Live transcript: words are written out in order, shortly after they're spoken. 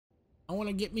I want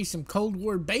to get me some Cold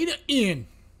War beta in.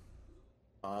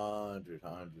 100.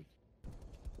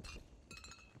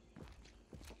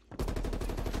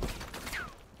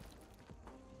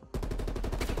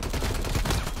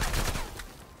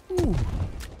 Ooh. So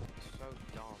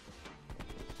dumb.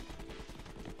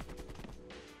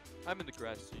 I'm in the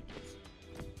grass sequence.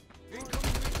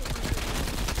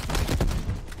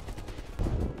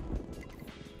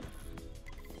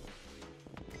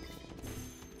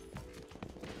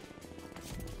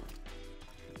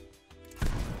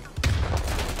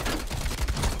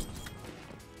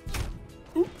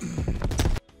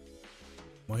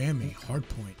 Miami,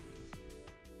 hardpoint.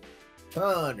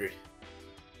 100.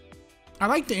 I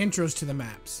like the intros to the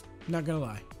maps. Not gonna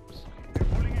lie.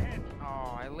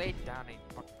 Oh, I laid down a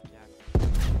fucking cat.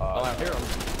 Oh, I hear him.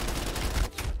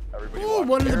 Everybody Ooh,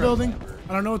 one in the building.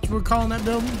 I don't know what we're calling that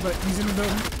building, but he's in the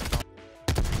building.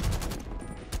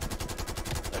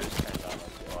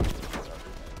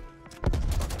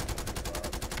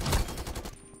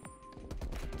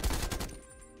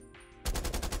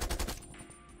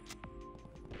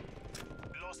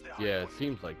 Yeah, it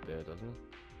seems like that, doesn't it?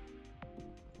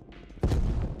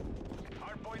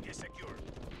 Hardpoint is secure.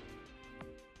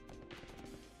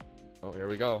 Oh, here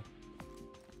we go.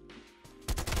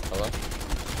 Hello?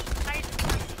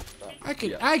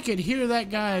 I could hear that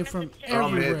guy from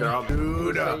everywhere.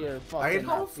 Dude, I hate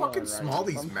how fucking small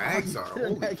these mags are.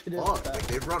 Holy fuck. Like,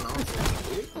 they run out so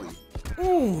quickly.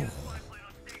 Ooh.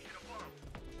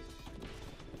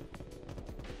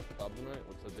 Bob tonight?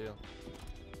 What's the deal?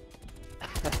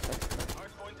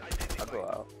 I'll go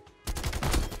out.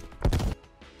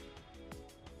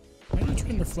 Why did you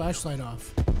turn your flashlight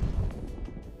off?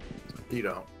 You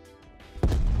don't.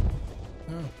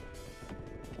 Oh.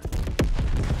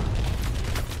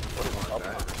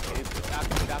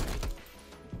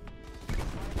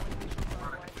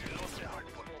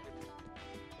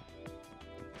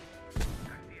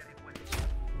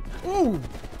 Ooh.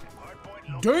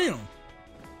 Damn.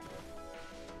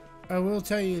 I will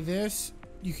tell you this.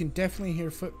 You can definitely hear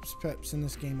footsteps in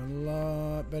this game a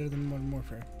lot better than Modern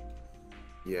Warfare.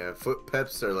 Yeah, foot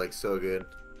peps are like so good.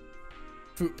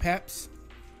 Fruit peps?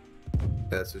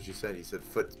 That's what you said. You said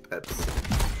foot peps.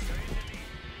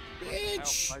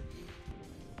 Bitch!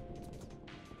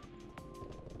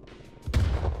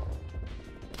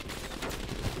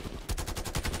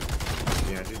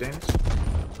 Yeah, do damage?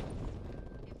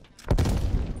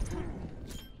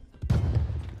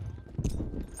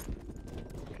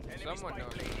 Someone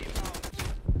knows.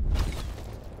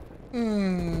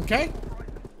 Okay.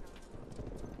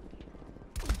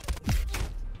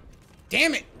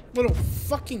 Damn it! Little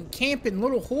fucking camping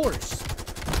little horse.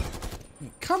 I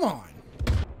mean, come on.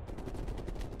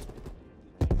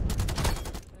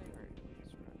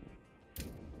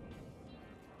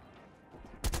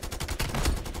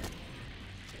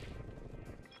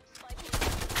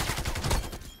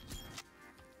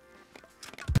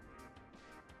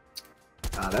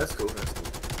 Ah, that's cool. That's cool.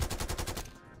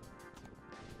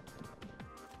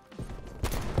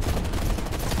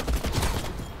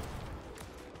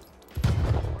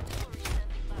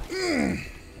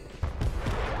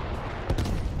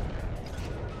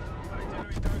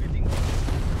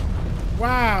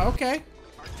 Wow, okay.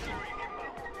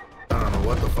 I don't know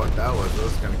what the fuck that was. That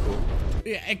was kind of cool.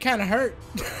 Yeah, it kind of hurt.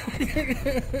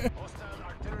 Hostile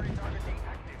artillery targeting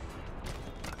active.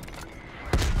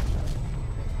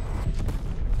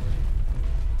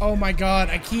 Oh my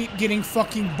god, I keep getting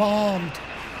fucking bombed.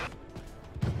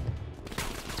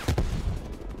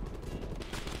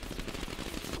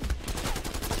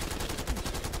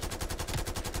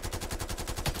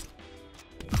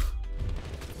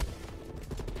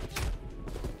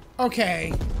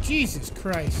 Okay, Jesus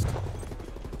Christ.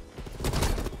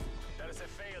 That is a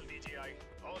fail, DJI.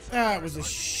 That was a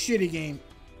shitty game.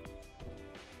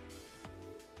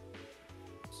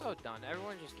 So done.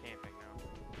 Everyone's just camping now.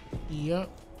 Yep.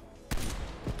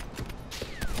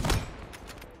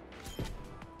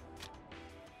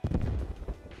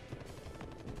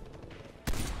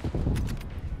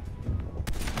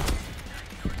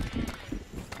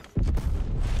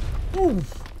 Ooh.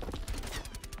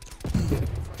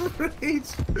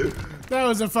 That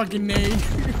was a fucking nade.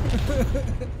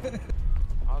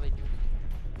 All they do is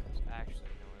camp. It's actually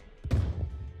annoying.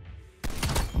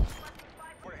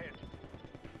 We're ahead.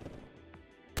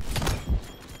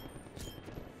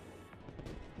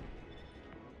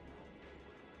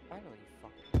 Finally,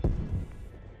 fucking.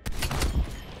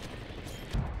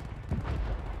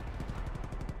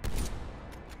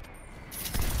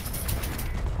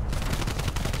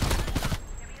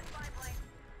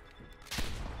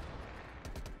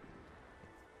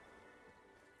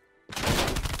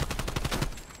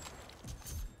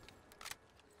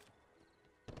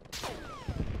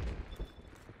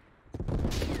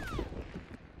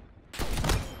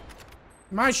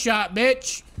 My shot,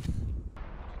 bitch.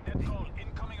 Net call.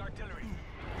 Incoming artillery.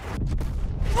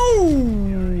 Ooh.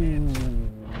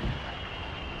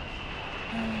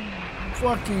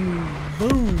 Fucking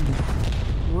boom.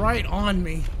 Right on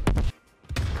me.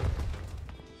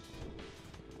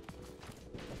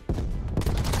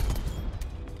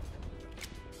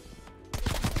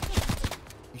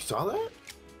 You saw that?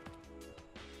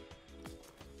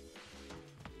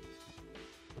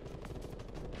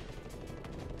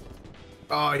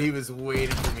 Oh, he was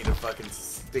waiting for me to fucking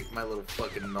stick my little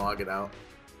fucking noggin out.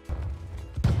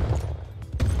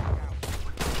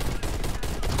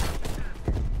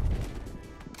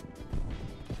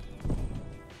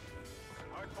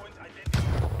 Hardpoint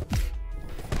identified.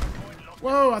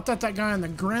 Whoa, I thought that guy on the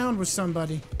ground was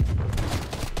somebody.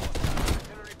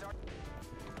 Artillery target.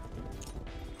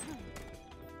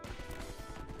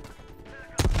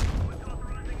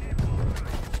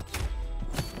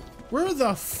 Where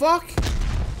the fuck?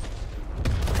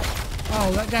 Oh,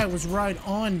 that guy was right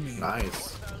on me.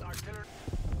 Nice. Hostile artillery.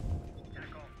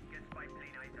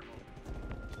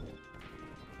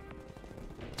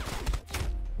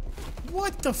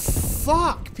 What the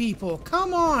fuck, people?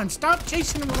 Come on, stop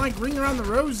chasing him like Ring Around the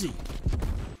Rosie.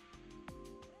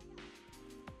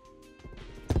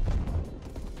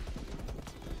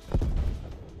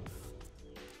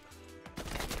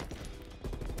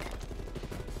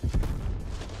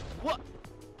 What?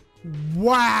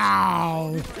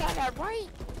 Wow. You got that right?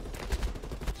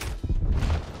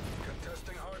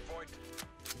 Contesting hardpoint.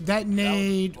 That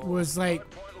nade was like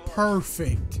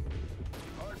perfect.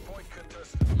 Hardpoint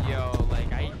contested. Yo,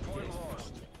 like I Hardpoint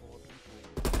lost.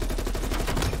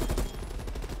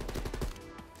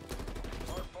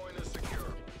 Hardpoint is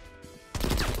secure.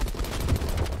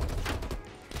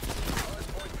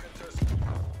 Hardpoint contested.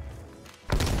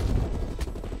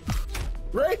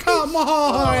 Right? Come on,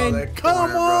 Oh, that come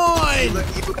corner, bro. on. You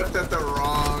left at the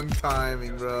wrong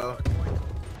timing, bro.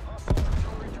 Hostile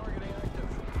artillery targeting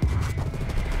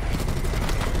active.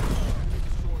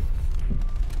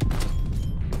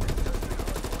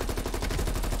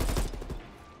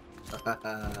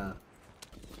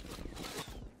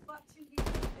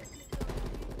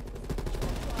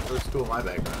 Looks cool in my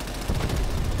background.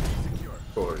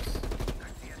 Of course.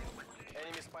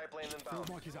 Enemy spy plane inbound.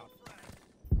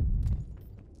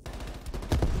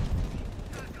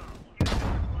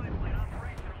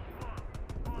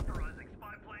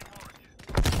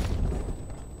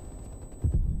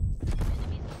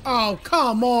 Oh,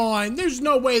 come on. There's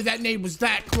no way that nade was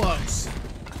that close.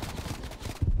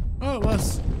 Oh, it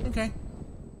was. Okay.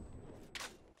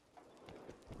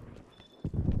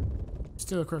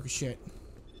 Still a crook of shit.